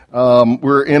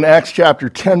We're in Acts chapter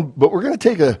 10, but we're going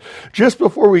to just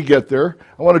before we get there,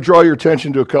 I want to draw your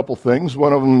attention to a couple things.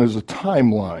 One of them is a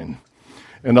timeline.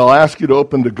 And I'll ask you to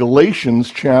open to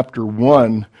Galatians chapter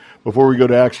 1 before we go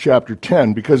to Acts chapter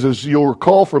 10, because as you'll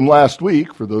recall from last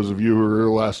week, for those of you who were here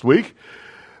last week,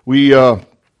 we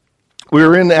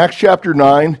were in Acts chapter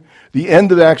 9. The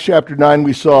end of Acts chapter 9,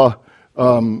 we saw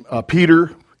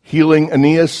Peter healing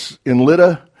Aeneas in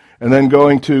Lydda, and then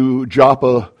going to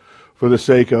Joppa for the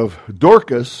sake of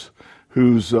Dorcas,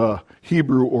 whose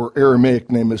Hebrew or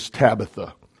Aramaic name is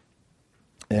Tabitha.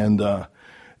 And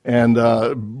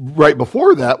right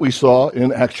before that, we saw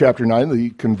in Acts chapter 9 the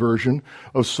conversion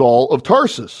of Saul of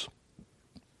Tarsus.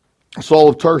 Saul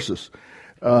of Tarsus.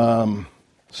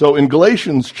 So in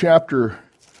Galatians chapter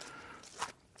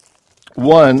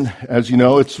 1, as you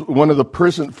know, it's one of the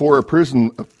four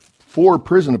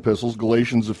prison epistles: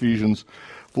 Galatians, Ephesians,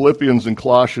 Philippians, and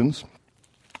Colossians.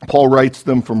 Paul writes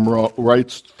from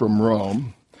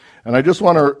Rome, and I just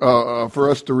want for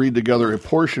us to read together a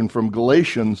portion from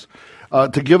Galatians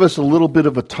to give us a little bit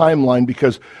of a timeline,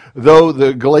 because though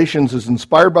the Galatians is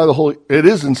inspired by the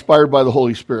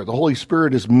Holy Spirit. The Holy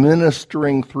Spirit is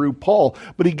ministering through Paul,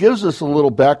 but he gives us a little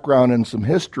background and some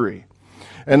history.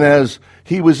 And as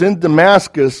he was in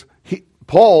Damascus,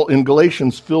 Paul in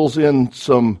Galatians fills in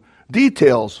some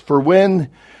details for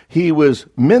when he was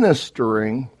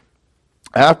ministering.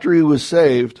 After he was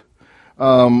saved,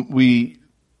 I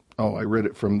read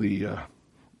it from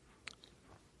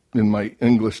in my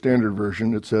English Standard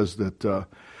Version. It says that,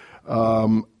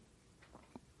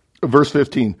 verse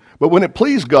 15, "But when it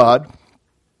pleased God,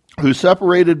 who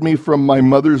separated me from my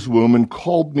mother's womb and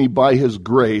called me by his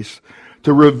grace,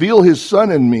 to reveal his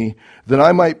Son in me, that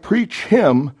I might preach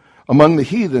him among the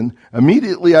heathen,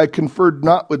 immediately I conferred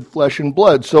not with flesh and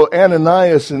blood." So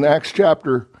Ananias in Acts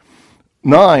chapter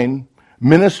 9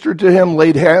 ministered to him,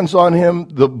 laid hands on him,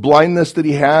 the blindness that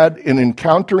he had in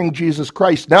encountering Jesus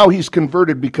Christ. Now he's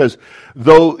converted, because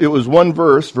though it was one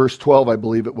verse 12, I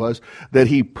believe it was, that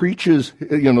he preaches,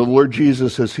 the Lord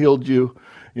Jesus has healed you,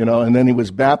 and then he was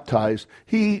baptized.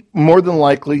 He more than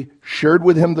likely shared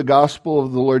with him the gospel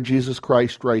of the Lord Jesus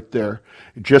Christ right there,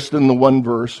 just in the one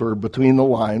verse or between the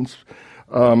lines.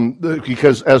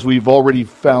 Because as we've already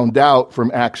found out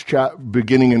from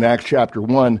beginning in Acts chapter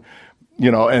 1,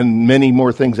 and many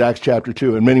more things, Acts chapter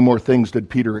 2, and many more things did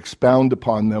Peter expound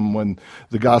upon them when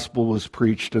the gospel was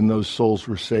preached and those souls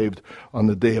were saved on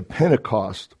the day of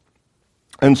Pentecost.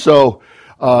 And so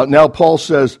now Paul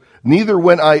says, "Neither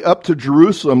went I up to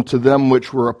Jerusalem to them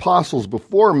which were apostles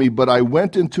before me, but I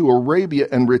went into Arabia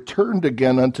and returned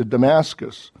again unto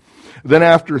Damascus. Then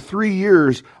after 3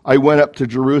 years I went up to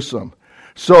Jerusalem."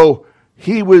 So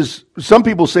some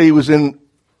people say he was in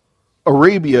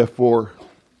Arabia for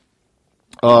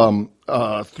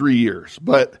 3 years.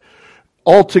 But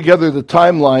altogether, the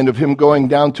timeline of him going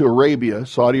down to Arabia,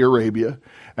 Saudi Arabia,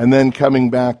 and then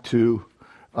coming back to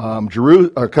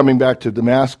coming back to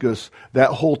Damascus,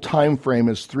 that whole time frame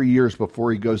is 3 years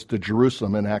before he goes to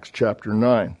Jerusalem in Acts chapter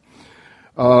 9.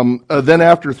 Then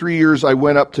after 3 years, I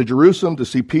went up to Jerusalem to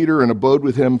see Peter and abode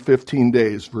with him 15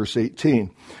 days, verse 18.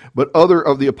 "But other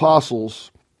of the apostles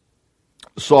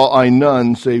saw I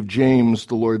none, save James,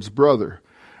 the Lord's brother.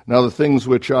 Now the things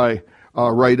which I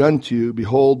write unto you,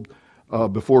 behold,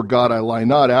 before God I lie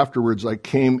not. Afterwards I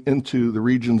came into the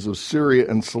regions of Syria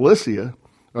and Cilicia,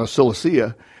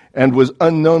 and was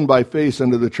unknown by face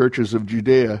unto the churches of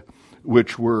Judea,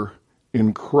 which were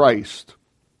in Christ."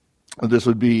 This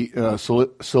would be,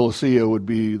 Cilicia would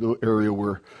be the area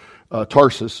where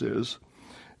Tarsus is,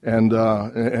 and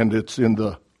it's in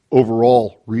the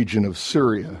overall region of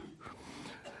Syria.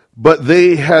 "But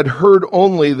they had heard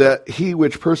only that he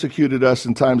which persecuted us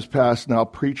in times past now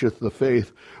preacheth the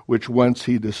faith which once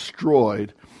he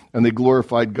destroyed, and they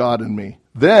glorified God in me.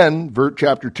 Then,"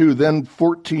 chapter 2, "then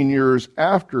 14 years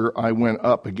after I went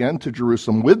up again to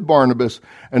Jerusalem with Barnabas,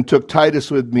 and took Titus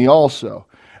with me also."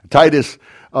 Titus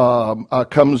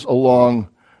comes along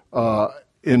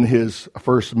in his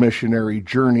first missionary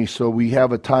journey, so we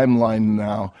have a timeline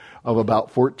now of about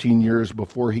 14 years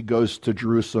before he goes to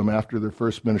Jerusalem after their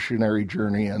first missionary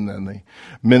journey, and then they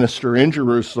minister in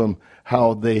Jerusalem,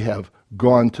 how they have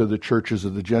gone to the churches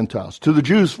of the Gentiles. To the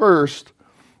Jews first,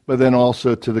 but then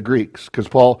also to the Greeks, because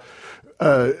Paul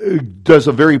does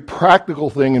a very practical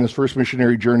thing in his first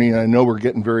missionary journey, and I know we're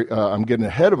getting I'm getting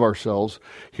ahead of ourselves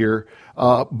here,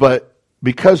 but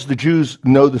because the Jews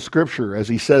know the Scripture, as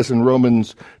he says in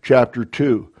Romans chapter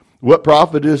 2, "What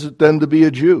profit is it then to be a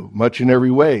Jew? Much in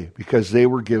every way, because they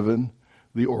were given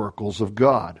the oracles of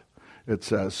God," it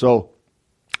says. So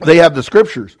They have the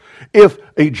scriptures. If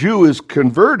a Jew is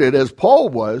converted, as Paul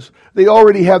was, they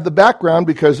already have the background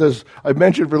because, as I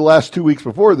mentioned for the last 2 weeks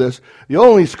before this, the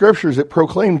only scriptures that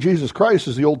proclaim Jesus Christ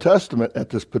is the Old Testament at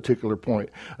this particular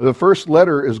point. The first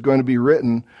letter is going to be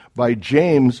written by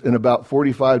James in about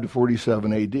 45 to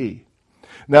 47 AD.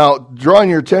 Now, drawing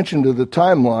your attention to the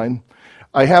timeline,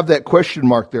 I have that question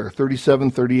mark there,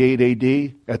 37, 38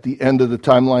 AD, at the end of the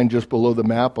timeline just below the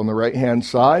map on the right-hand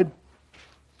side.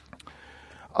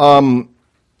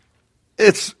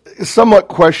 It's somewhat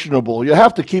questionable. You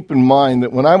have to keep in mind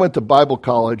that when I went to Bible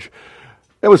college,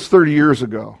 it was 30 years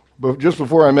ago, but just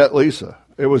before I met Lisa.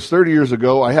 It was 30 years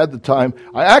ago. I had the time.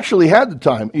 I actually had the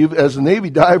time, as a Navy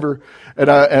diver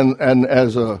and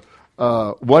as a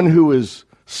one who is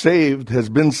saved, has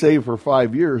been saved for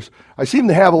 5 years. I seem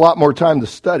to have a lot more time to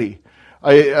study.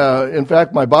 In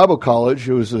fact, my Bible college,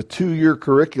 it was a 2-year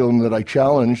curriculum that I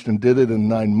challenged and did it in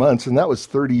 9 months, and that was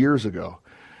 30 years ago.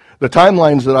 The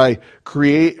timelines that I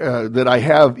create, that I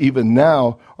have even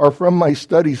now, are from my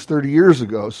studies 30 years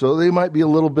ago, so they might be a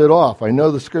little bit off. I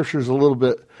know the scriptures a little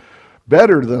bit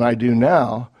better than I do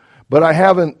now, but I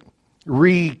haven't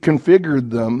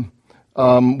reconfigured them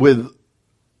with,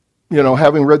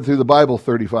 having read through the Bible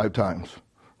 35 times,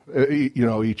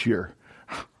 each year.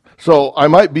 So I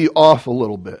might be off a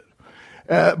little bit.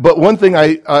 But one thing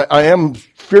I am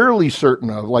fairly certain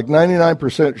of, like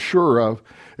 99% sure of,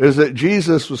 is that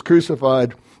Jesus was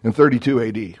crucified in 32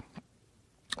 AD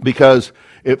because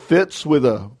it fits with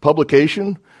a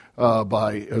publication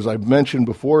as I've mentioned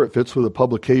before, it fits with a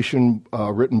publication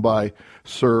written by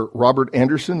Sir Robert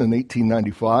Anderson in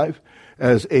 1895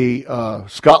 as a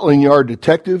Scotland Yard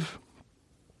detective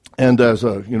and as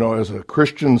a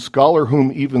Christian scholar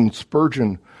whom even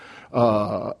Spurgeon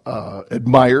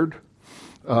admired.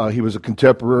 He was a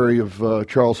contemporary of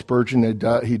Charles Spurgeon.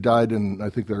 He died in, I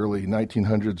think, the early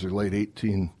 1900s or late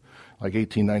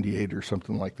 1898 or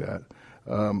something like that.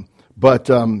 But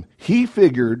he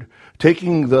figured,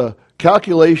 taking the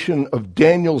calculation of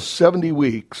Daniel's 70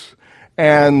 weeks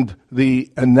and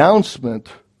the announcement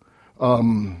of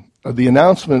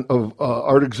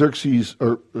Artaxerxes,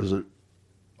 or is it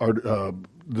the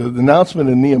announcement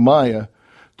in Nehemiah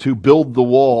to build the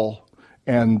wall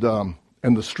and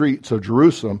the streets of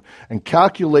Jerusalem, and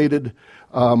calculated,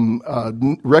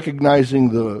 recognizing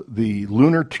the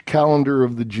lunar calendar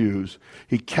of the Jews,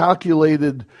 he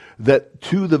calculated that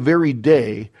to the very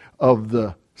day of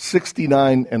the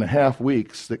 69 and a half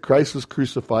weeks that Christ was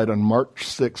crucified on March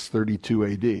 6, 32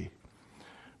 AD,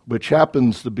 which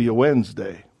happens to be a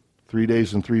Wednesday, 3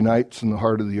 days and 3 nights in the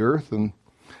heart of the earth, and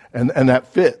that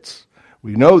fits.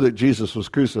 We know that Jesus was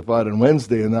crucified on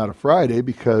Wednesday and not a Friday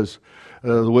because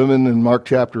the women in Mark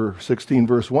chapter 16,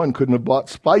 verse 1, couldn't have bought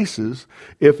spices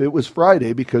if it was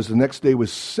Friday because the next day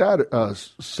was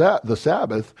the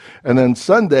Sabbath, and then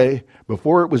Sunday,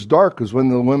 before it was dark, was when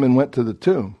the women went to the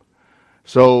tomb.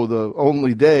 So the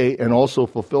only day, and also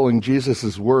fulfilling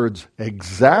Jesus' words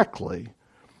exactly,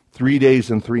 3 days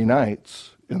and 3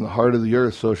 nights in the heart of the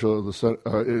earth, so shall the sun,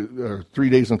 3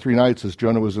 days and 3 nights as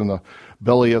Jonah was in the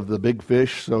belly of the big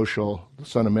fish, so shall the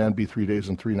Son of Man be 3 days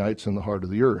and 3 nights in the heart of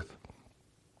the earth.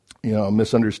 A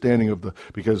misunderstanding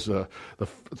because the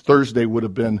Thursday would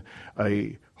have been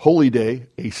a holy day,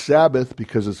 a Sabbath,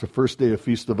 because it's the first day of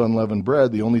Feast of Unleavened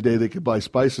Bread. The only day they could buy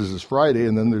spices is Friday,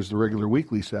 and then there's the regular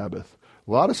weekly Sabbath.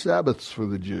 A lot of Sabbaths for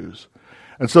the Jews.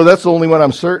 And so that's the only one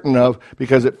I'm certain of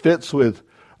because it fits with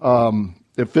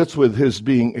his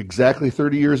being exactly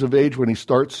 30 years of age when he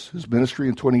starts his ministry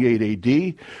in 28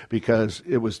 AD, because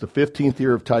it was the 15th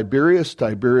year of Tiberius.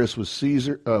 Tiberius was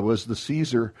the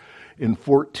Caesar in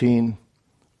 14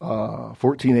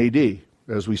 AD.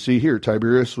 As we see here,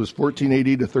 Tiberius was 14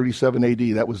 AD to 37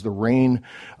 AD. That was the reign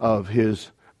of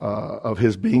his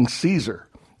being Caesar.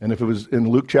 And if it was in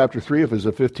Luke chapter 3, if it was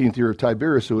the 15th year of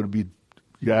Tiberius, it would be,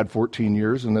 you add 14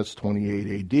 years, and that's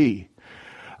 28 AD.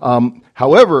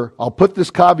 However, I'll put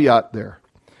this caveat there.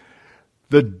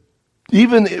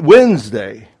 Even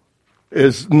Wednesday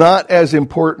is not as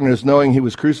important as knowing he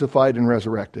was crucified and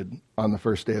resurrected on the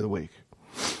first day of the week.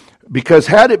 Because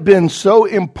had it been so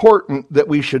important that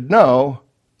we should know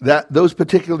that those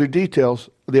particular details,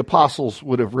 the apostles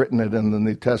would have written it in the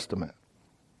New Testament.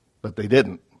 But they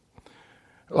didn't.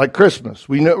 Like Christmas,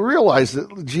 we realize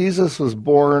that Jesus was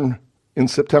born in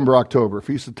September, October,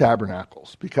 Feast of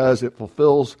Tabernacles, because it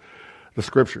fulfills the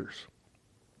Scriptures.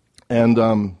 And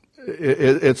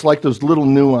it's like those little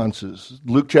nuances.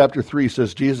 Luke chapter 3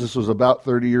 says Jesus was about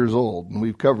 30 years old, and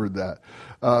we've covered that.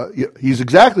 He's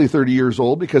exactly 30 years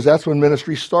old because that's when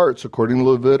ministry starts, according to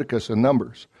Leviticus and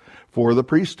Numbers, for the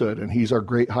priesthood, and he's our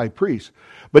great high priest.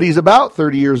 But he's about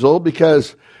 30 years old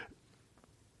because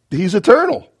he's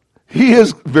eternal. He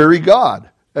is very God.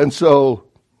 And so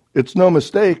it's no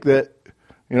mistake that,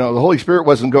 the Holy Spirit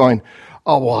wasn't going,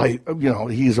 oh, well,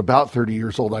 he's about 30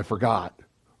 years old. I forgot.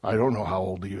 I don't know how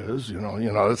old he is.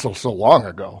 It's so long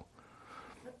ago.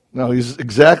 No, he's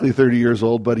exactly 30 years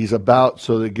old, but he's about,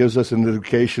 so that it gives us an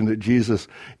indication that Jesus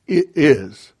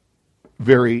is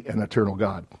very an eternal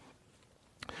God.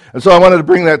 And so I wanted to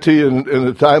bring that to you in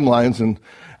the timelines, and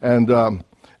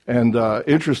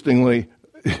interestingly,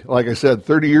 like I said,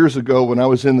 30 years ago when I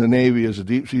was in the Navy as a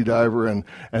deep sea diver and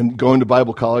going to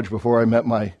Bible college before I met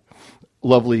my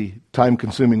lovely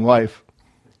time-consuming wife,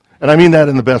 and I mean that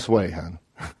in the best way, hon.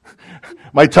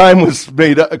 My time was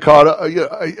caught up.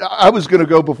 I was going to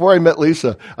go, before I met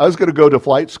Lisa, I was going to go to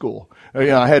flight school.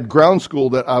 I had ground school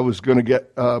that I was going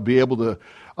to be able to,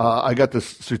 I got the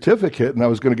certificate, and I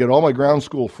was going to get all my ground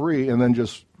school free and then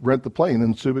just rent the plane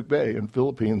in Subic Bay in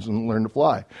Philippines and learn to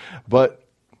fly. But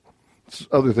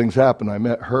other things happened. I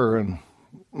met her, and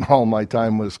all my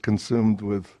time was consumed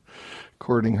with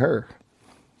courting her,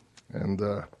 and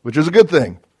which is a good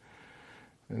thing.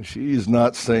 And she's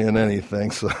not saying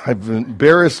anything, so I've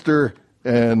embarrassed her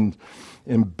and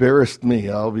embarrassed me.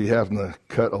 I'll be having to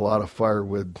cut a lot of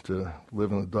firewood to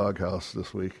live in the doghouse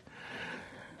this week.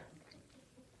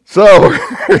 So,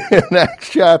 in Acts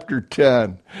chapter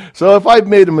 10. So if I've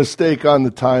made a mistake on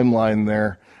the timeline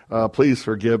there, please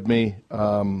forgive me.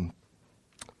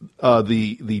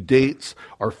 The dates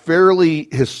are fairly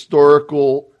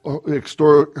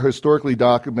historically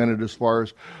documented as far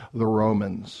as the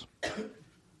Romans.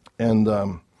 And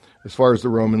as far as the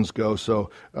Romans go, so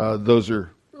those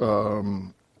are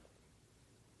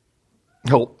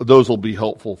those will be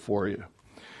helpful for you.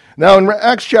 Now, in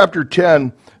Acts chapter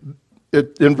 10,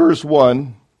 in verse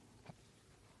 1,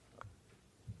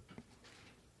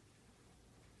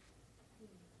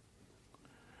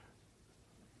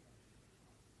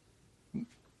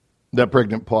 that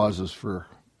pregnant pause is for,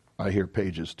 I hear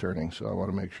pages turning, so I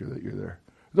want to make sure that you're there.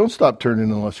 Don't stop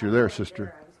turning unless you're there,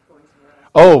 sister.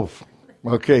 Oh,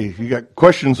 okay. You got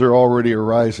questions are already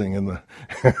arising in the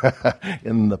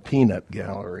in the peanut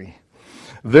gallery.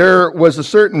 There was a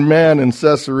certain man in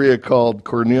Caesarea called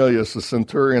Cornelius, a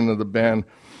centurion of the band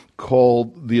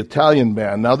called the Italian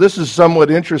band. Now, this is somewhat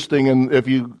interesting, and if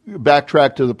you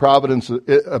backtrack to the providence,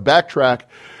 backtrack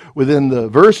within the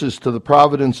verses to the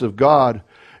providence of God,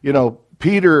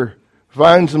 Peter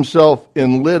finds himself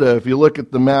in Lydda. If you look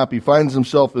at the map, he finds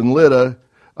himself in Lydda,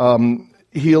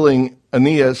 healing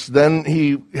Aeneas. Then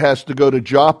he has to go to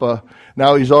Joppa.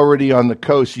 Now he's already on the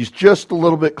coast. He's just a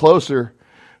little bit closer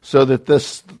so that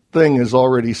this thing is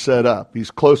already set up.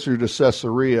 He's closer to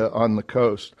Caesarea on the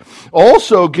coast.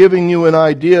 Also giving you an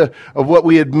idea of what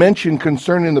we had mentioned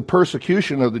concerning the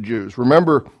persecution of the Jews.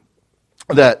 Remember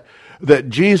that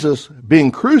Jesus being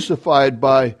crucified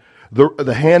by at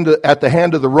the hand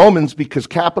of the Romans because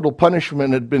capital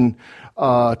punishment had been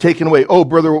taken away. Oh,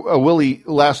 Brother Willie,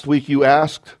 last week you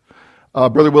asked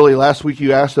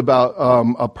about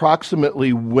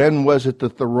approximately when was it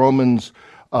that the Romans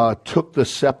took the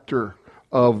scepter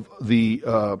of the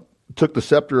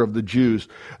Jews.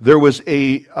 There was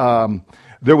a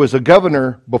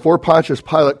governor before Pontius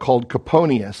Pilate called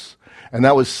Coponius, and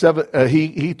that was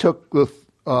he took the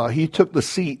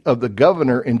seat of the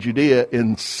governor in Judea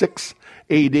in 6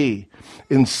 A.D.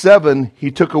 In 7,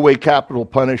 he took away capital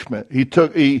punishment. He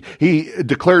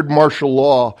declared martial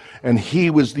law, and he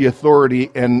was the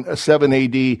authority. And 7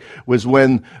 A.D. was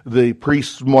when the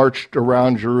priests marched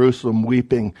around Jerusalem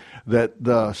weeping that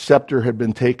the scepter had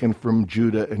been taken from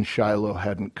Judah and Shiloh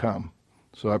hadn't come.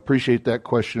 So I appreciate that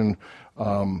question.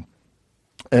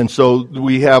 And so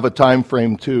we have a time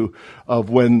frame, too, of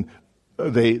when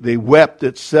they wept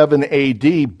at 7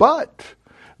 A.D., but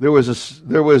there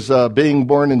was being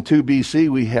born in 2 B.C.,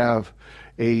 we have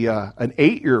an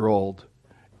 8-year-old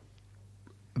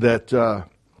that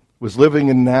was living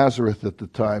in Nazareth at the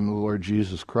time of the Lord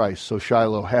Jesus Christ. So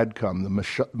Shiloh had come.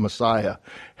 The Messiah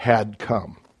had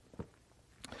come.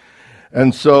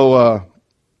 And so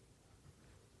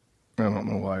I don't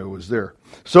know why I was there.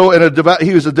 So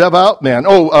he was a devout man.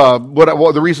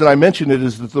 The reason I mention it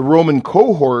is that the Roman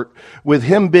cohort, with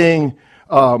him being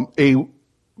a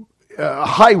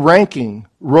high-ranking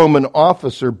Roman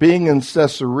officer, being in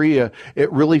Caesarea,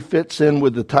 it really fits in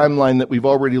with the timeline that we've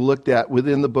already looked at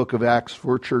within the book of Acts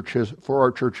for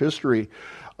our church history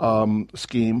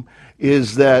scheme,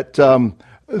 is that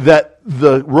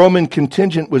the Roman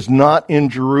contingent was not in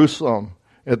Jerusalem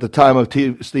at the time of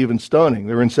Stephen's stoning.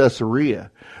 They were in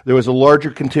Caesarea. There was a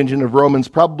larger contingent of Romans,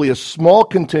 probably a small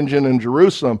contingent in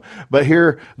Jerusalem, but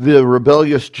here the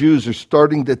rebellious Jews are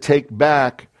starting to take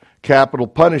back capital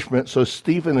punishment, so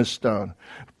Stephen is stoned.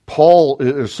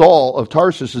 Saul of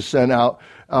Tarsus is sent out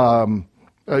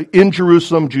in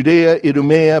Jerusalem, Judea,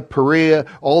 Idumea, Perea,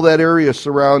 all that area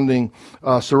surrounding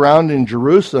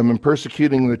Jerusalem and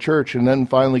persecuting the church, and then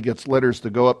finally gets letters to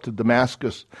go up to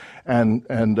Damascus, and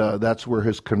that's where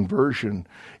his conversion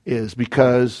is,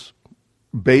 because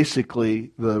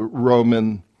basically the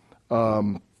Roman,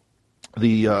 Marullus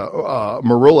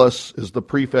is the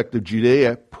prefect of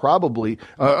Judea, probably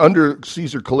under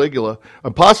Caesar Caligula,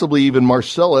 and possibly even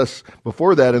Marcellus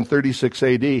before that in 36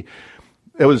 AD.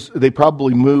 They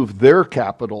probably moved their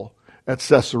capital at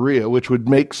Caesarea, which would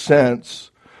make sense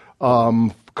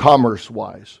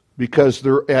commerce-wise, because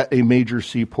they're at a major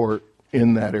seaport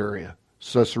in that area.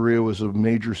 Caesarea was a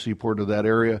major seaport of that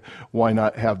area. Why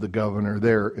not have the governor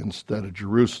there instead of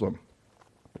Jerusalem?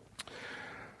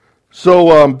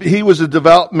 So he was a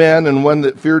devout man and one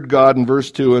that feared God, in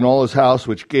verse 2, in all his house,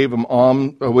 which gave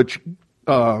much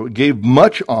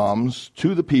alms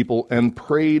to the people and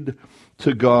prayed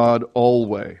to God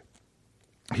always.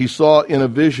 He saw in a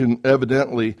vision,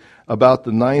 evidently, about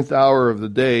the 9th hour of the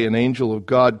day, an angel of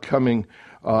God coming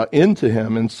into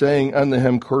him and saying unto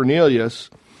him,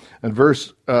 Cornelius. And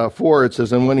verse 4, it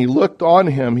says, and when he looked on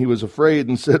him, he was afraid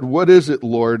and said, what is it,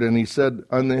 Lord? And he said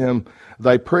unto him,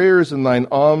 thy prayers and thine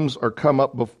alms are come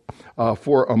up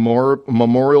for a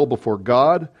memorial before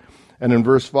God. And in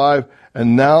verse 5,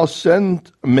 and now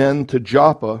send men to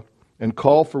Joppa, and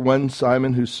call for one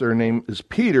Simon, whose surname is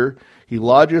Peter. He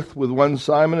lodgeth with one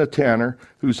Simon a tanner,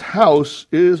 whose house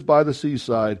is by the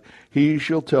seaside. He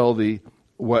shall tell thee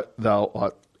what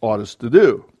thou oughtest to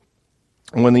do.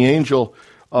 And when the angel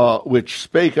which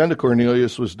spake unto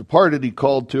Cornelius was departed, he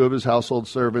called 2 of his household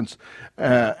servants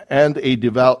and a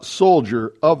devout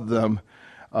soldier of them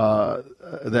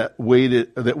that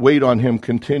wait on him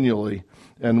continually.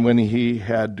 And when he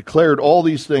had declared all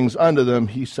these things unto them,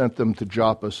 he sent them to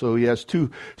Joppa. So he has 2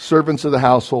 servants of the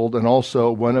household, and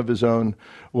also one of his own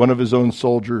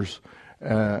soldiers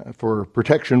for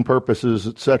protection purposes,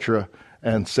 etc.,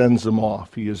 and sends them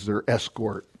off. He is their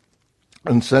escort,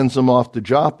 and sends them off to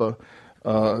Joppa,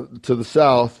 to the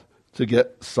south, to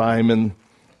get Simon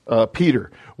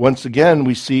Peter. Once again,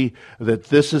 we see that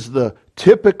this is the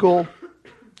typical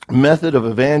method of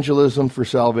evangelism for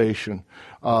salvation.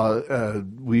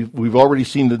 We've already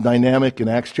seen the dynamic in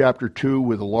Acts chapter 2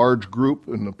 with a large group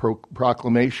and the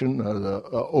proclamation, the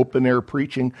open air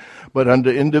preaching. But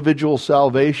under individual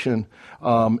salvation,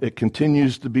 it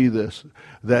continues to be this,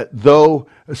 that though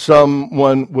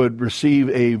someone would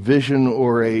receive a vision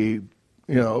or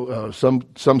some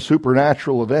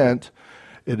supernatural event,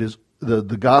 it is the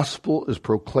gospel is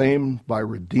proclaimed by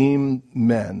redeemed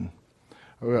men.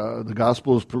 The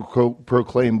gospel is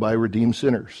proclaimed by redeemed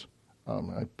sinners.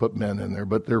 I put men in there,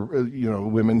 but they're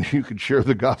women. You could share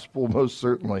the gospel most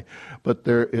certainly, but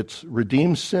it's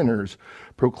redeemed sinners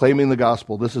proclaiming the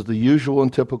gospel. This is the usual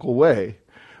and typical way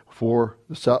for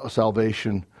the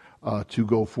salvation to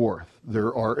go forth.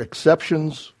 There are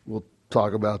exceptions. We'll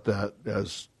talk about that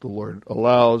as the Lord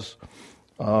allows.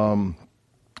 And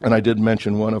I did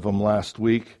mention one of them last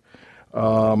week.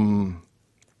 Just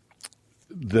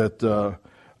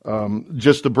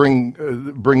to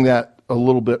bring that a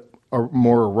little bit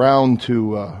more around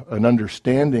to an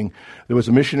understanding, there was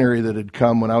a missionary that had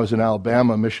come when I was in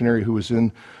Alabama, a missionary who was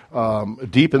in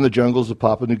deep in the jungles of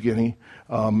Papua New Guinea.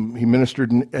 He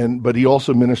ministered, but he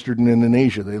also ministered in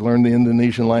Indonesia. They learned the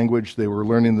Indonesian language. They were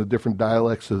learning the different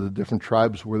dialects of the different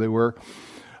tribes where they were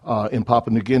in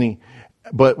Papua New Guinea.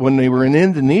 But when they were in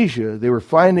Indonesia, they were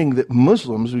finding that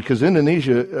Muslims, because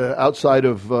Indonesia, outside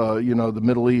of the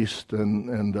Middle East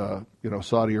and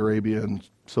Saudi Arabia and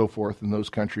so forth in those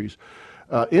countries,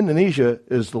 Indonesia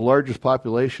is the largest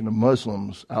population of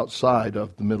Muslims outside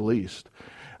of the Middle East.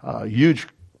 Huge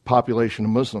population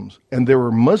of Muslims, and there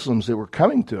were Muslims that were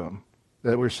coming to him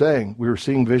that were saying, we were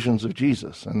seeing visions of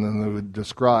Jesus, and then they would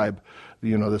describe,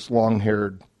 this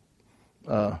long-haired,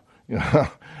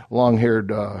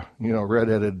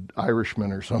 red-headed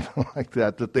Irishman or something like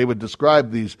that they would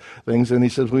describe these things. And he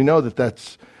says, we know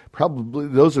that's probably,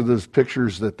 those are those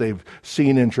pictures that they've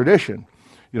seen in tradition.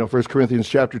 1 Corinthians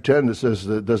chapter 10, it says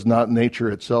that does not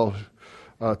nature itself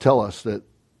tell us that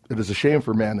it is a shame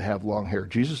for man to have long hair.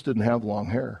 Jesus didn't have long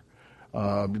hair.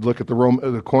 Look at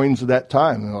the coins of that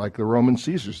time, like the Roman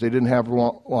Caesars. They didn't have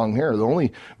long hair. The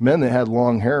only men that had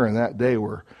long hair in that day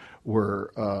were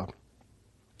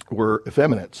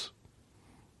effeminates.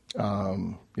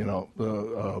 The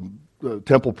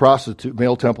temple prostitute,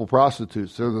 male temple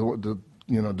prostitutes. They're the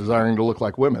desiring to look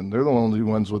like women. They're the only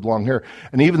ones with long hair.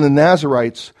 And even the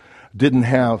Nazarites didn't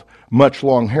have much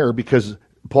long hair, because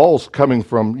Paul's coming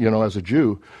from, as a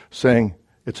Jew, saying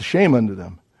it's a shame unto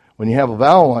them when you have a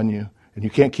vow on you and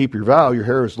you can't keep your vow, your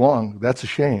hair is long, that's a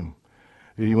shame.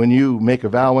 When you make a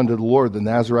vow unto the Lord, the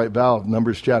Nazirite vow of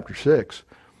Numbers chapter 6,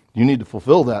 you need to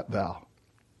fulfill that vow.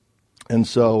 And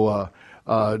so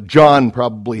John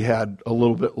probably had a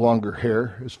little bit longer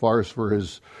hair as far as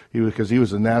because he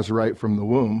was a Nazirite from the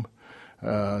womb.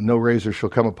 No razor shall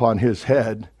come upon his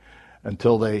head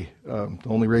until the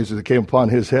only razor that came upon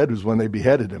his head was when they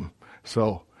beheaded him.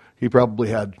 So he probably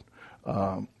had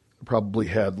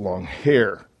long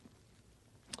hair.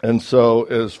 And so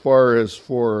as far as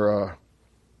for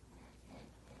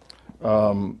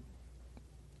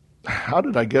how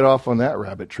did I get off on that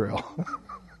rabbit trail?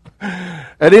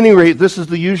 At any rate, this is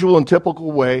the usual and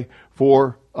typical way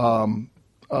for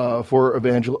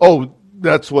evangel. Oh,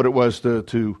 that's what it was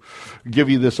to give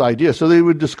you this idea. So they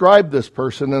would describe this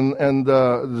person and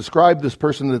describe this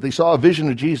person that they saw a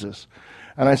vision of Jesus.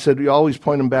 And I said, we always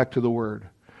point them back to the Word.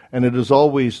 And it is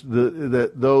always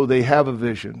that though they have a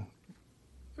vision,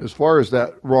 as far as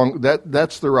that wrong,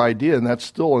 that's their idea, and that's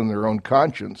still in their own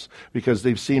conscience because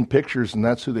they've seen pictures and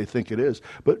that's who they think it is.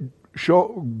 But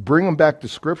bring them back to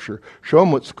Scripture. Show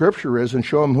them what Scripture is and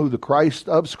show them who the Christ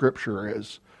of Scripture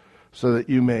is so that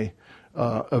you may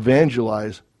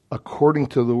evangelize according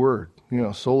to the Word.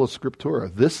 Sola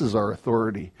Scriptura. This is our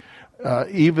authority.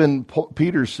 Even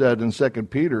Peter said in 2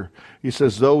 Peter, he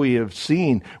says, though we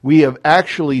have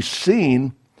actually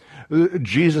seen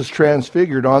Jesus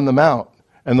transfigured on the mount.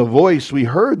 And we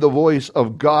heard the voice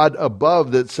of God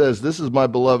above that says, this is my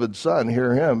beloved Son,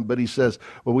 hear him. But he says,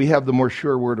 well, we have the more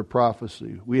sure word of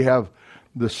prophecy. We have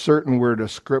the certain word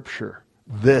of Scripture.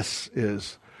 This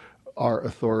is our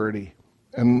authority.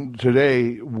 And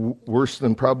today, worse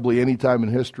than probably any time in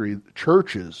history,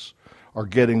 churches are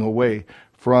getting away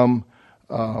from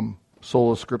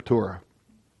sola scriptura,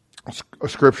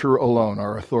 Scripture alone,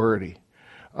 our authority.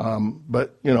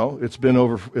 But it's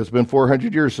been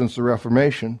 400 years since the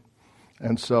Reformation,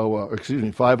 and so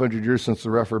 500 years since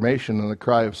the Reformation, and the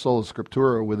cry of sola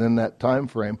scriptura within that time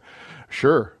frame.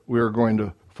 Sure, we are going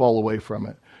to fall away from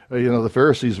it. The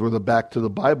Pharisees were the back to the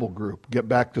Bible group. Get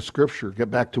back to Scripture.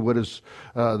 Get back to what is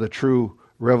the true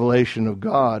revelation of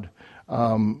God.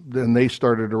 Then they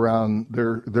started around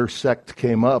their sect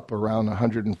came up around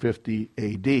 150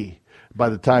 A.D. By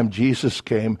the time Jesus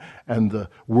came and the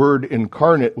Word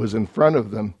incarnate was in front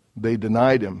of them, they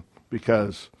denied him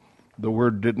because the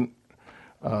Word didn't.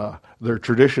 Their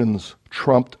traditions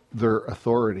trumped their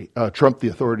authority, trumped the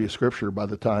authority of Scripture by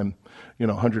the time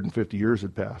 150 years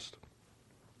had passed.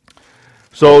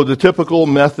 So the typical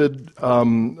method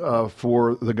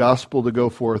for the gospel to go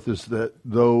forth is that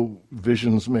though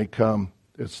visions may come,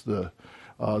 it's though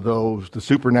the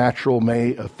supernatural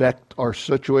may affect our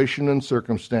situation and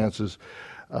circumstances,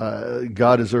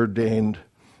 God has ordained,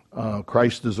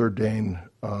 Christ has ordained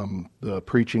the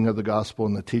preaching of the gospel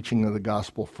and the teaching of the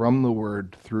gospel from the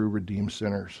Word through redeemed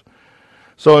sinners.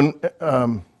 So,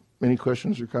 any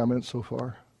questions or comments so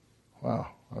far? Wow,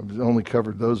 I've only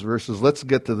covered those verses. Let's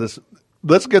get to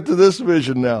this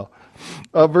vision now.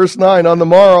 Verse 9, on the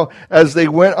morrow, as they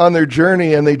went on their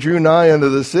journey and they drew nigh unto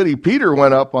the city, Peter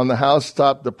went up on the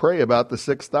housetop to pray about the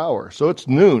 6th hour. So it's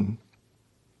noon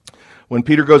when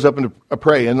Peter goes up and to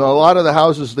pray. And a lot of the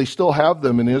houses, they still have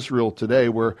them in Israel today,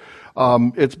 where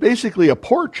it's basically a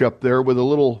porch up there with a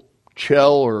little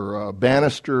shell or a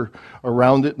banister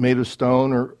around it made of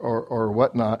stone or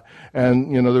whatnot.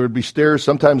 And, there would be stairs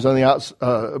sometimes on the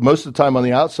outside, most of the time on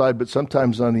the outside, but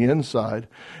sometimes on the inside.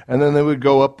 And then they would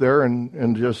go up there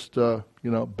and just,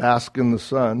 bask in the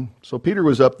sun. So Peter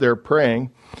was up there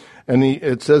praying, and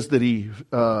it says that he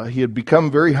had become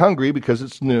very hungry because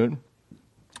it's noon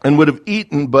and would have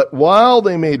eaten, but while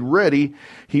they made ready,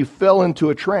 he fell into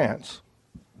a trance.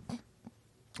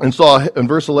 And saw, in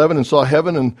verse 11, and saw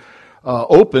heaven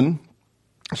open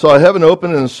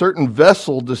and a certain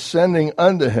vessel descending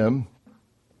unto him,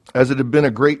 as it had been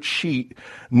a great sheet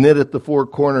knit at the four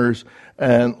corners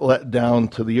and let down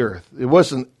to the earth. It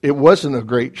wasn't a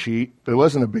great sheet. It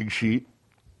wasn't a big sheet.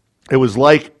 It was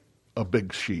like a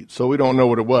big sheet. So we don't know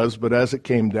what it was, but as it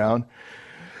came down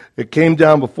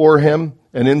before him,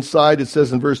 and inside it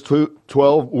says in verse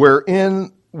 12,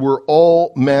 wherein were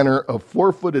all manner of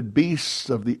four-footed beasts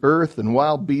of the earth and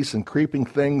wild beasts and creeping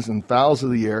things and fowls of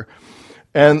the air.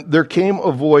 And there came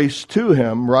a voice to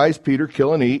him, rise, Peter,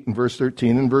 kill and eat, in verse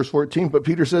 13 and verse 14. But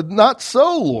Peter said, not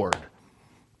so, Lord.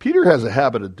 Peter has a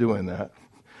habit of doing that.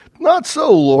 Not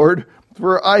so, Lord,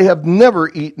 for I have never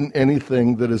eaten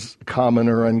anything that is common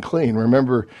or unclean.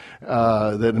 Remember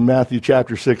that in Matthew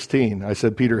chapter 16, I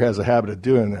said Peter has a habit of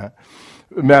doing that.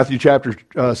 Matthew chapter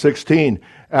 16,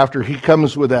 after he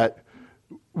comes with that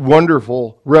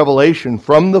wonderful revelation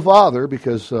from the Father,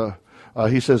 because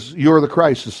he says, "You are the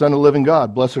Christ, the Son of the living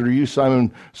God. Blessed are you,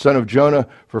 Simon, son of Jonah,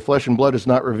 for flesh and blood has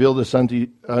not revealed this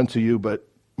unto you, but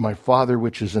my Father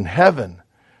which is in heaven."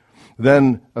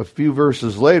 Then a few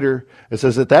verses later, it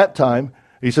says, at that time,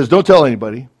 he says, don't tell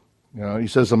anybody. He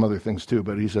says some other things too,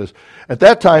 but he says, at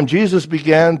that time, Jesus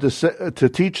began to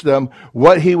teach them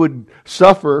what he would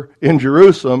suffer in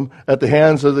Jerusalem at the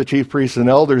hands of the chief priests and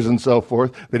elders and so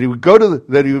forth, that he would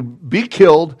that he would be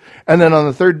killed, and then on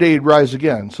the third day he'd rise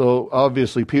again. So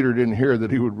obviously Peter didn't hear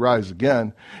that he would rise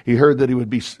again. He heard that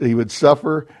he would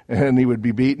suffer, and he would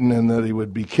be beaten, and that he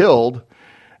would be killed.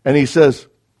 And he starts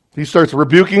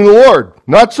rebuking the Lord.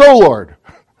 Not so, Lord.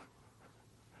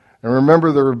 And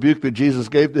remember the rebuke that Jesus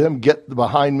gave to him? Get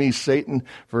behind me, Satan,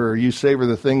 for you savor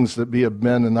the things that be of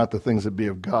men and not the things that be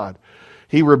of God.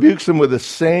 He rebukes him with the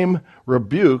same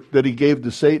rebuke that he gave to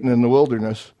Satan in the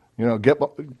wilderness.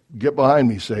 Get behind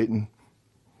me, Satan.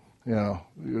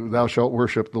 Thou shalt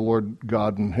worship the Lord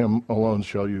God, and him alone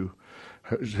shall you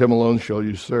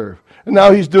serve. And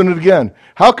now he's doing it again.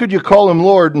 How could you call him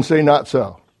Lord and say not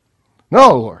so?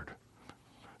 No, Lord.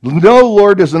 No,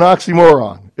 Lord is an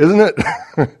oxymoron, isn't it?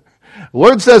 The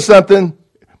Lord says something,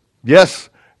 yes,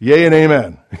 yea, and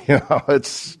amen.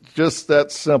 It's just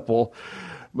that simple.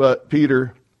 But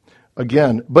Peter,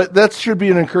 again, but that should be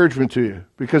an encouragement to you,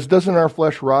 because doesn't our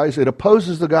flesh rise? It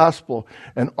opposes the gospel,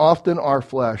 and often our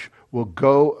flesh will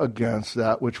go against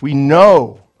that which we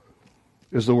know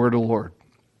is the word of the Lord.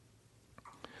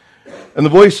 And the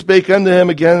voice spake unto him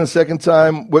again the second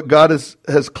time, what God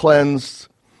has cleansed,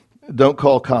 don't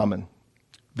call common.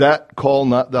 That call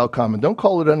not thou common. Don't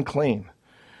call it unclean.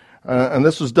 And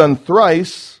this was done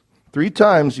thrice. 3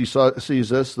 times he sees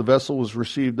this. The vessel was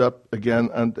received up again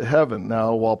unto heaven.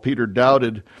 Now, while Peter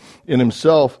doubted in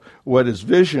himself what this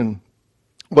vision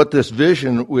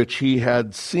which he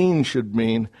had seen should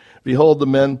mean, behold, the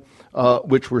men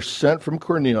which were sent from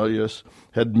Cornelius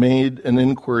had made an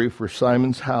inquiry for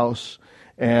Simon's house,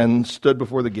 and stood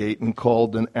before the gate, and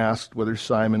called and asked whether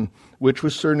Simon, which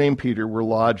was surnamed Peter, were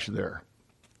lodged there.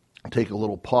 Take a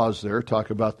little pause there,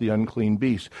 talk about the unclean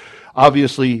beast.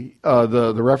 Obviously,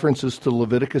 the references to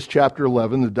Leviticus chapter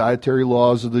 11, the dietary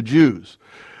laws of the Jews.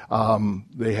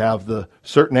 They have the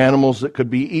certain animals that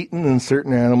could be eaten and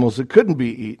certain animals that couldn't be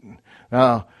eaten.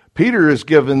 Now, Peter is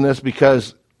given this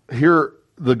because here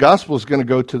the gospel is going to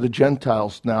go to the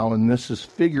Gentiles now, and this is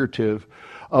figurative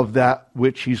of that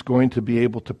which he's going to be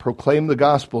able to proclaim the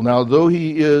gospel. Now, though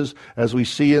he is, as we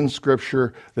see in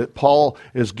Scripture, that Paul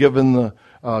is given the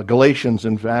Galatians,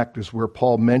 in fact, is where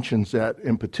Paul mentions that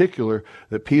in particular,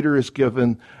 that Peter is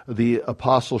given the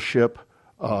apostleship,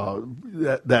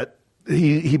 that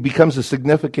he becomes a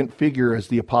significant figure as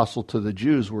the apostle to the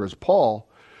Jews, whereas Paul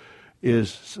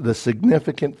is the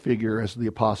significant figure as the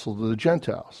apostle to the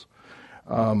Gentiles.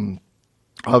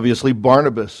 Obviously,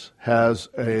 Barnabas has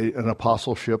an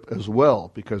apostleship as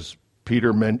well, because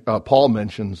Paul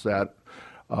mentions that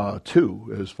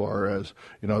too, as far as,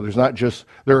 there's not just,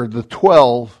 there are the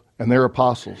 12 and they're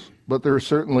apostles, but there are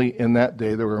certainly in that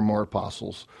day there were more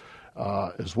apostles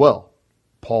as well.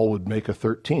 Paul would make a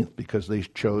 13th because they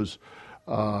chose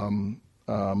Matthias,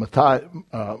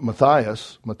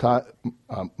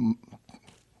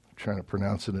 trying to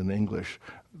pronounce it in English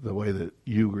the way that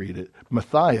you read it,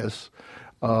 Matthias.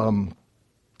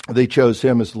 They chose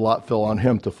him as the lot fell on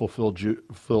him to fulfill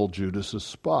Judas's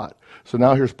spot. So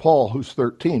now here's Paul, who's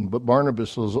 13, but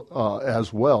Barnabas was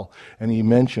as well, and he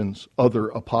mentions other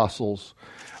apostles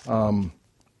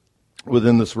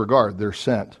within this regard. They're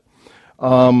sent.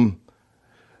 But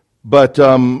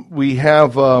we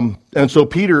have, and so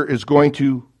Peter is going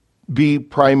to be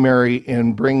primary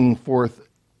in bringing forth,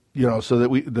 so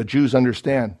that the Jews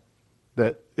understand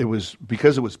that it was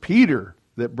because it was Peter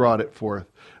that brought it forth,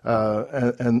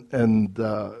 and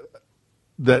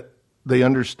that they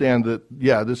understand that,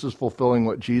 this is fulfilling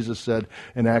what Jesus said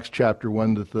in Acts chapter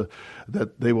 1,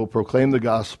 that they will proclaim the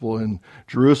gospel in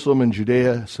Jerusalem and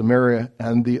Judea, Samaria,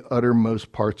 and the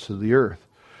uttermost parts of the earth.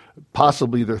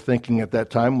 Possibly their thinking at that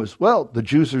time was, the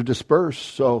Jews are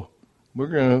dispersed, so we're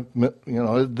going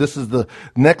to, this is the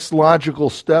next logical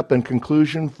step and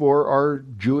conclusion for our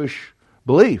Jewish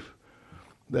belief,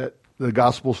 that the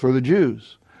gospel's for the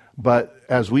Jews. But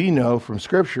as we know from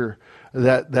Scripture,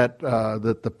 that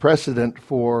the precedent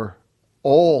for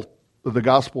all, the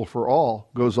gospel for all,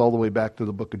 goes all the way back to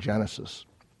the book of Genesis.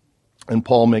 And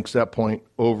Paul makes that point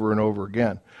over and over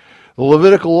again. The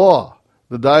Levitical law,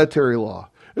 the dietary law,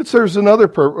 it serves another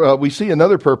we see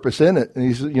another purpose in it. And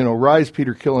he's, rise,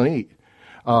 Peter, kill and eat.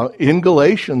 In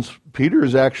Galatians, Peter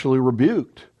is actually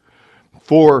rebuked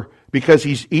because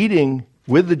he's eating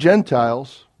with the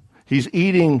Gentiles. He's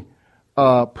eating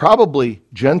probably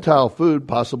Gentile food,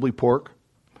 possibly pork.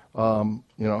 I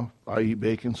eat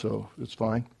bacon, so it's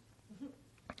fine.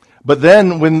 But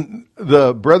then when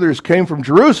the brothers came from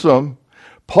Jerusalem,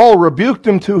 Paul rebuked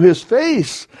him to his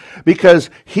face because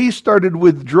he started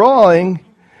withdrawing,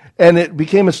 and it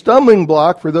became a stumbling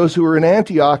block for those who were in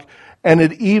Antioch, and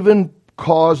it even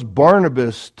caused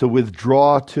Barnabas to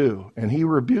withdraw too. And he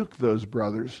rebuked those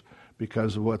brothers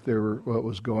because of what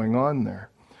was going on there.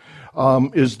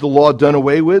 Is the law done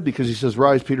away with? Because he says,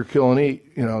 "Rise, Peter, kill and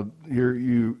eat."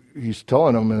 He's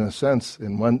telling them in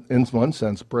one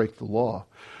sense, break the law.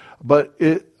 But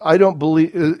I don't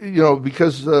believe,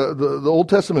 because the Old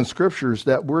Testament scriptures,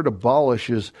 that word abolish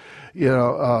is,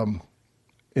 in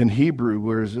Hebrew,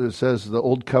 where it says the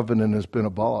old covenant has been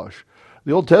abolished.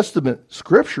 The Old Testament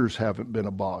scriptures haven't been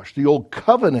abolished. The Old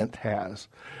Covenant has.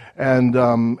 And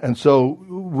so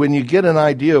when you get an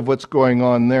idea of what's going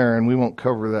on there, and we won't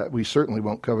cover that, we certainly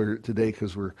won't cover it today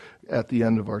because we're at the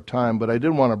end of our time, but I did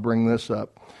want to bring this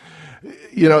up.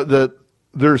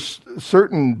 There's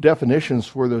certain definitions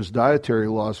for those dietary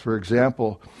laws. For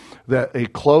example, that a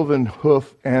cloven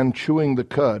hoof and chewing the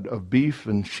cud of beef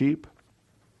and sheep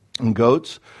and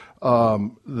goats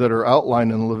that are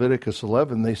outlined in Leviticus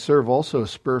 11, they serve also a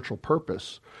spiritual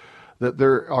purpose. That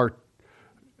there are,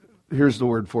 here's the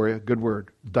word for you, good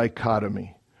word,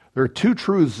 dichotomy. There are two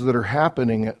truths that are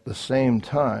happening at the same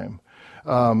time.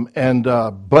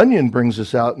 Bunyan brings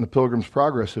this out in the Pilgrim's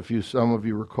Progress. Some of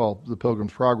you recall the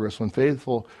Pilgrim's Progress, when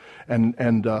Faithful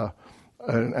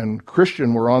and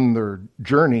Christian were on their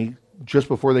journey just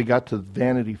before they got to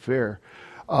Vanity Fair,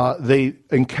 they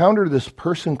encountered this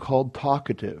person called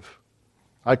Talkative.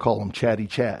 I call him Chatty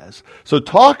Chaz. So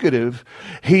Talkative,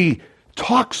 he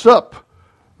talks up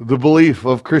the belief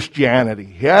of Christianity.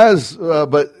 He has,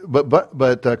 but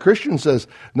Christian says,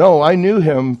 no, I knew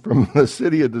him from the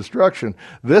city of destruction.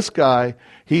 This guy,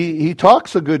 he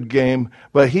talks a good game,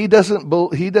 but he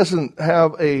doesn't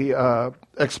have a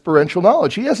experiential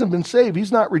knowledge. He hasn't been saved.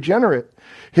 He's not regenerate.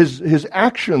 His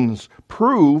actions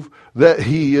prove that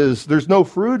there's no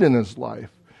fruit in his life,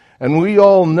 and we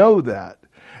all know that.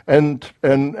 And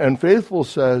Faithful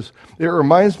says, it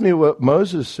reminds me of what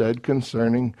Moses said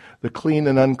concerning the clean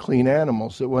and unclean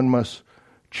animals, that one must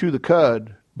chew the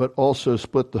cud, but also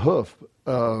split the hoof.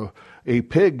 A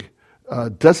pig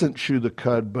doesn't chew the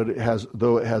cud, but it has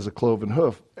a cloven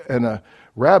hoof. And a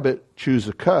rabbit chews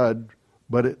a cud,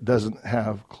 but it doesn't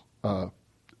have a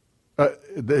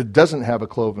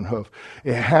cloven hoof.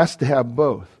 It has to have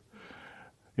both.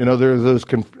 There are those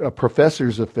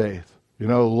professors of faith.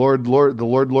 The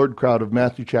Lord crowd of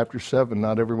Matthew chapter 7,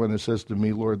 not everyone that says to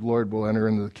me, Lord, Lord, will enter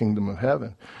into the kingdom of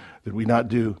heaven. Did we not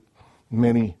do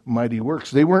many mighty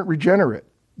works? They weren't regenerate.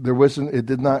 It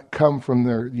did not come from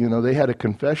they had a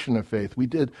confession of faith. We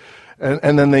did.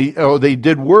 And then they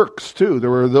did works too.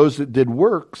 There were those that did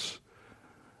works.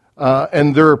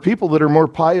 And there are people that are more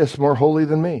pious, more holy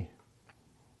than me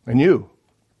and you.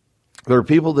 There are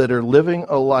people that are living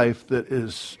a life that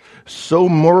is so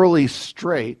morally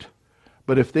straight,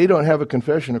 but if they don't have a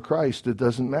confession of Christ, it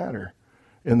doesn't matter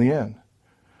in the end.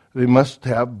 They must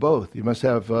have both. You must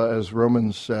have, as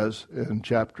Romans says in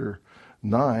chapter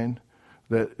 9,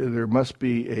 that there must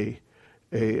be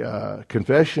a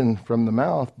confession from the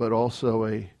mouth, but also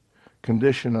a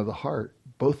condition of the heart.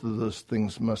 Both of those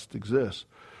things must exist.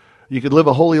 You could live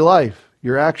a holy life.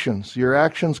 Your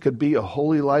actions could be a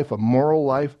holy life, a moral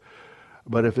life,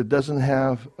 but if it doesn't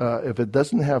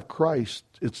have Christ,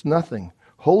 it's nothing.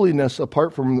 Holiness,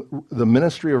 apart from the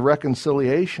ministry of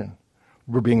reconciliation,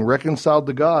 we're being reconciled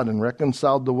to God and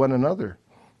reconciled to one another,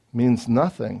 means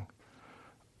nothing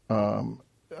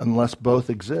unless both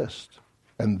exist.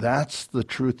 And that's the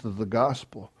truth of the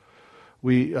gospel.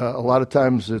 We a lot of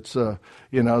times it's the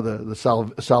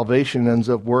salvation ends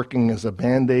up working as a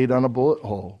Band-Aid on a bullet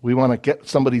hole. We want to get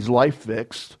somebody's life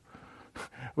fixed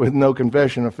with no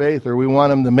confession of faith, or we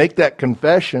want them to make that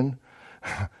confession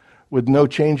with no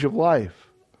change of life.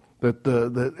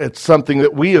 That it's something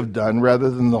that we have done rather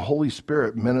than the Holy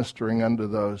Spirit ministering unto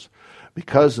those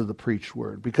because of the preached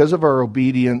word, because of our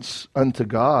obedience unto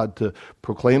God to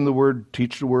proclaim the word,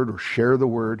 teach the word, or share the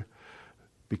word,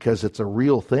 because it's a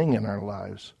real thing in our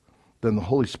lives. Then the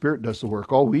Holy Spirit does the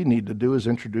work. All we need to do is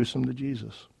introduce them to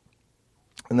Jesus.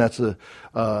 And that's a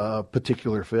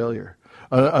particular failure.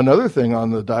 Another thing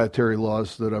on the dietary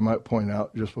laws that I might point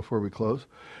out just before we close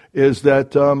is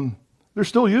that they're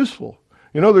still useful.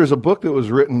 There's a book that was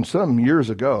written some years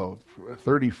ago,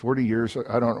 30, 40 years,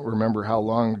 I don't remember how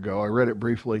long ago. I read it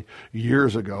briefly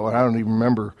years ago, and I don't even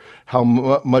remember how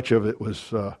much of it was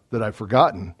that I've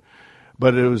forgotten.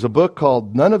 But it was a book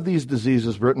called None of These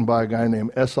Diseases, written by a guy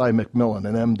named S.I. McMillan,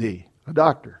 an M.D., a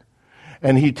doctor.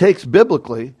 And he takes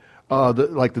biblically,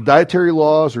 like the dietary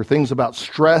laws or things about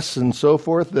stress and so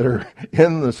forth that are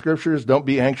in the scriptures. Don't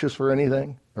be anxious for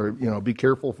anything, or be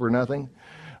careful for nothing.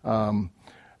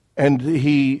 And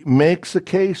he makes a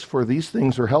case for these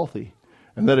things are healthy,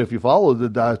 and that if you follow the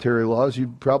dietary laws,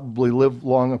 you'd probably live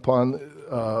long upon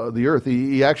the earth.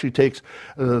 He actually takes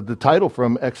the title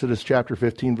from Exodus chapter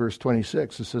 15, verse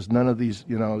 26. It says, "None of these,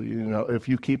 if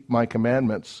you keep my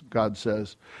commandments," God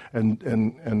says, and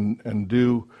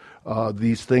do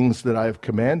these things that I have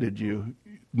commanded you,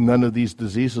 none of these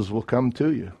diseases will come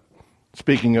to you.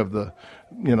 Speaking of the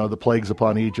plagues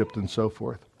upon Egypt and so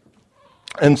forth.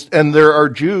 And there are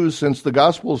Jews, since the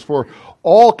gospel is for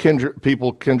all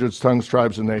people, kindreds, tongues,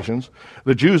 tribes, and nations,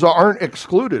 the Jews aren't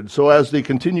excluded. So as they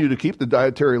continue to keep the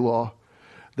dietary law,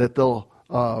 that they'll,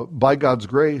 by God's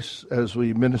grace, as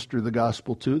we minister the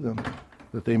gospel to them,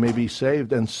 that they may be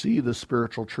saved and see the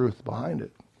spiritual truth behind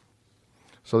it.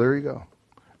 So there you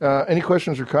go. Any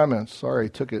questions or comments? Sorry, I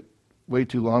took it way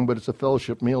too long, but it's a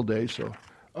fellowship meal day. So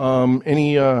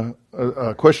any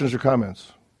questions or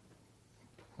comments?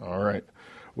 All right.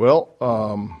 Well,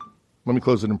 let me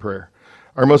close it in prayer.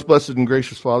 Our most blessed and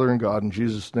gracious Father and God, in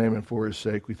Jesus' name and for his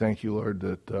sake, we thank you, Lord,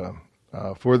 that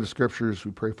for the scriptures,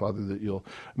 we pray, Father, that you'll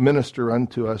minister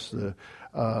unto us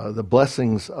the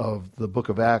blessings of the book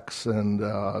of Acts, and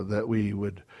that we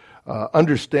would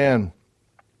understand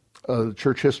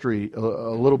church history a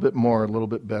little bit more, a little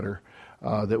bit better,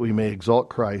 that we may exalt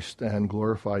Christ and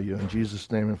glorify you. In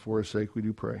Jesus' name and for his sake, we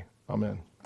do pray. Amen.